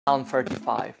Psalm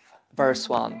 35, verse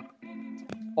 1.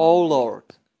 O Lord,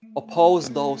 oppose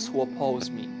those who oppose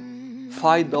me.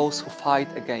 Fight those who fight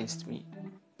against me.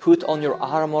 Put on your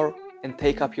armor and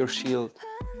take up your shield.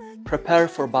 Prepare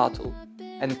for battle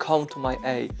and come to my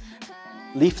aid.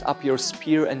 Lift up your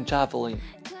spear and javelin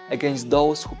against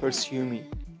those who pursue me.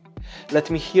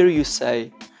 Let me hear you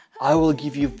say, I will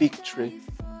give you victory.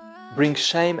 Bring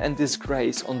shame and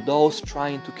disgrace on those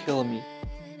trying to kill me.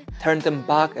 Turn them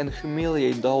back and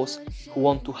humiliate those who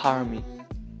want to harm me.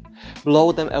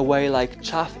 Blow them away like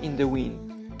chaff in the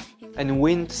wind, and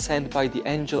wind sent by the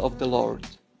angel of the Lord.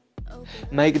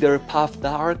 Make their path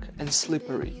dark and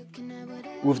slippery,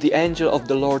 with the angel of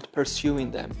the Lord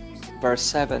pursuing them. Verse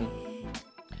 7.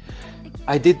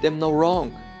 I did them no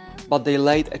wrong, but they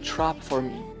laid a trap for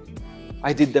me.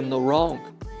 I did them no wrong,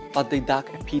 but they dug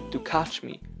a pit to catch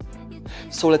me.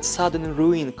 So let sudden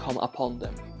ruin come upon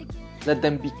them. Let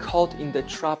them be caught in the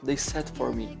trap they set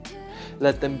for me.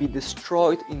 Let them be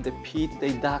destroyed in the pit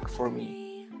they dug for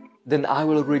me. Then I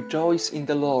will rejoice in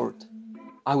the Lord.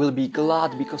 I will be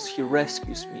glad because He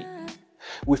rescues me.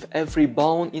 With every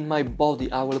bone in my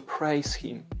body I will praise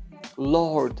Him.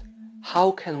 Lord, how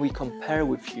can we compare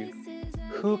with You?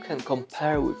 Who can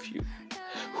compare with You?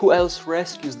 Who else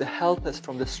rescues the helpless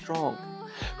from the strong?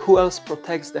 Who else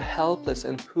protects the helpless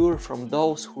and poor from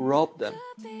those who rob them?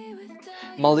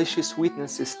 Malicious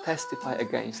witnesses testify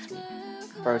against me.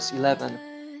 Verse 11.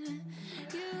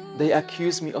 They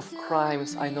accuse me of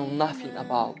crimes I know nothing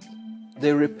about.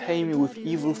 They repay me with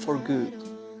evil for good.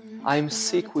 I am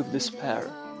sick with despair.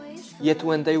 Yet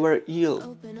when they were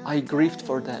ill, I grieved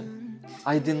for them.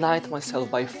 I denied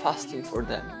myself by fasting for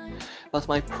them, but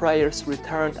my prayers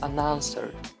returned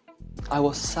unanswered. I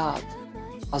was sad,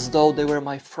 as though they were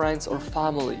my friends or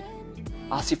family,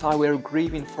 as if I were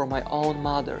grieving for my own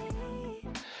mother.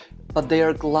 But they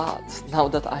are glad now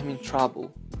that I'm in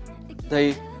trouble.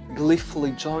 They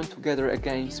gleefully join together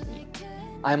against me.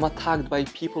 I am attacked by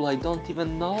people I don't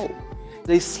even know.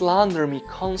 They slander me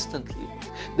constantly.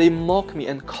 They mock me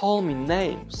and call me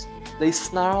names. They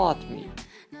snarl at me.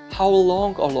 How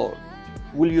long, O Lord,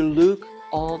 will you look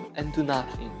on and do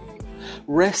nothing?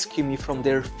 Rescue me from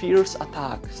their fierce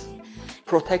attacks.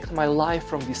 Protect my life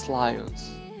from these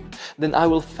lions. Then I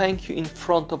will thank you in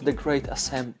front of the great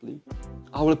assembly.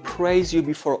 I will praise you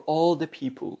before all the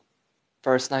people.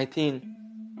 Verse 19.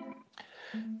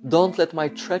 Don't let my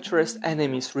treacherous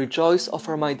enemies rejoice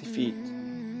over my defeat.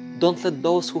 Don't let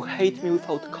those who hate me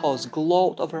without cause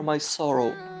gloat over my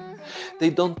sorrow. They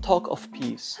don't talk of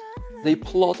peace. They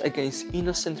plot against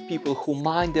innocent people who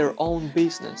mind their own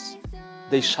business.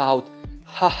 They shout,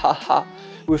 ha ha ha,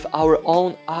 with our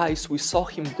own eyes we saw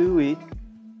him do it.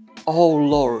 Oh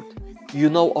Lord, you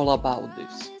know all about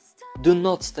this. Do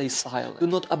not stay silent. Do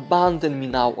not abandon me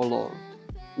now, O Lord.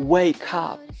 Wake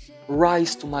up.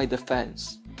 Rise to my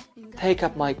defense. Take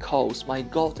up my cause, my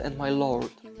God and my Lord.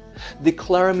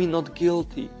 Declare me not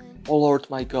guilty, O Lord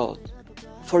my God,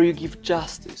 for you give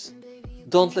justice.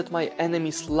 Don't let my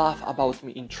enemies laugh about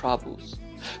me in troubles.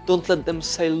 Don't let them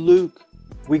say, look,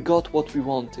 we got what we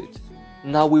wanted.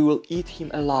 Now we will eat him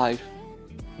alive.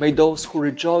 May those who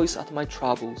rejoice at my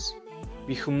troubles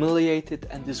be humiliated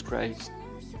and disgraced.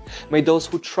 May those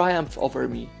who triumph over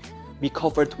me be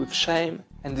covered with shame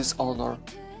and dishonor.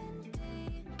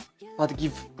 But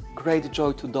give great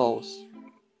joy to those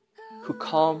who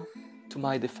come to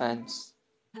my defense.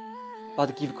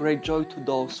 But give great joy to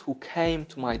those who came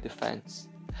to my defense.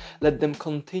 Let them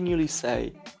continually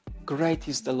say, great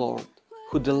is the Lord,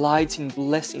 who delights in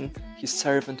blessing his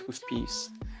servant with peace.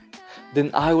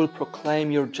 Then I will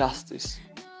proclaim your justice,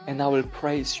 and I will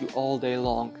praise you all day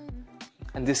long.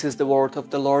 And this is the word of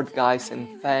the Lord, guys,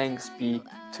 and thanks be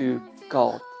to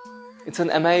God. It's an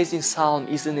amazing psalm,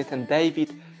 isn't it? And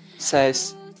David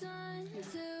says,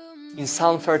 in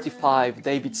Psalm 35,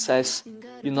 David says,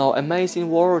 amazing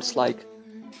words like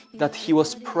that he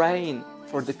was praying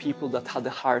for the people that had a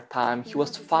hard time. He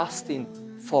was fasting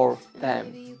for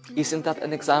them. Isn't that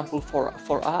an example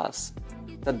for us?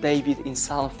 That David in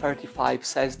Psalm 35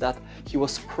 says that he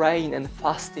was praying and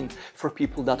fasting for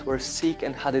people that were sick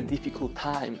and had a difficult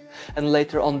time. And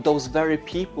later on, those very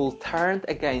people turned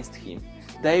against him.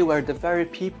 They were the very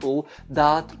people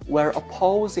that were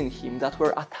opposing him, that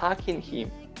were attacking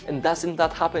him. And doesn't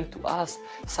that happen to us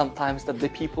sometimes, that the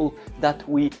people that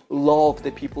we love,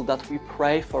 the people that we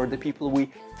pray for, the people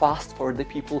we fast for, the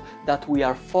people that we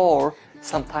are for,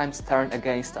 sometimes turn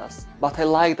against us? But I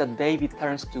like that David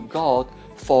turns to God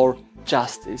for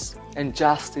justice, and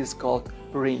justice God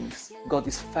brings. God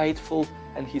is faithful,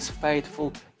 and He's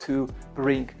faithful to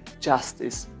bring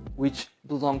justice, which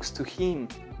belongs to Him,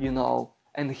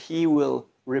 and He will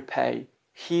repay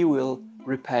He will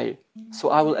repay. So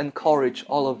I will encourage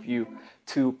all of you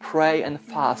to pray and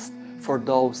fast for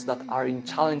those that are in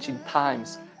challenging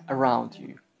times around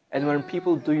you. And when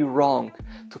people do you wrong,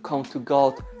 to come to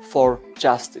God for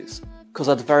justice. Because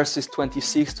at verses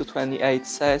 26 to 28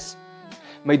 says,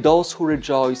 may those who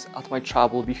rejoice at my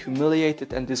trouble be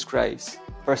humiliated and disgraced.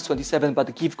 Verse 27,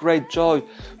 but give great joy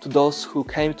to those who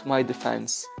came to my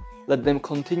defense. Let them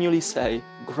continually say,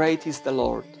 great is the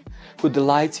Lord, who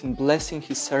delights in blessing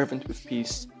his servant with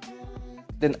peace.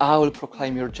 Then I will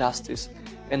proclaim your justice,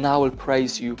 and I will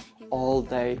praise you all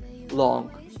day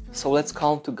long. So let's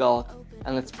come to God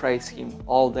and let's praise him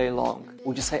all day long.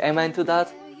 Would you say amen to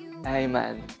that?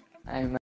 Amen. Amen.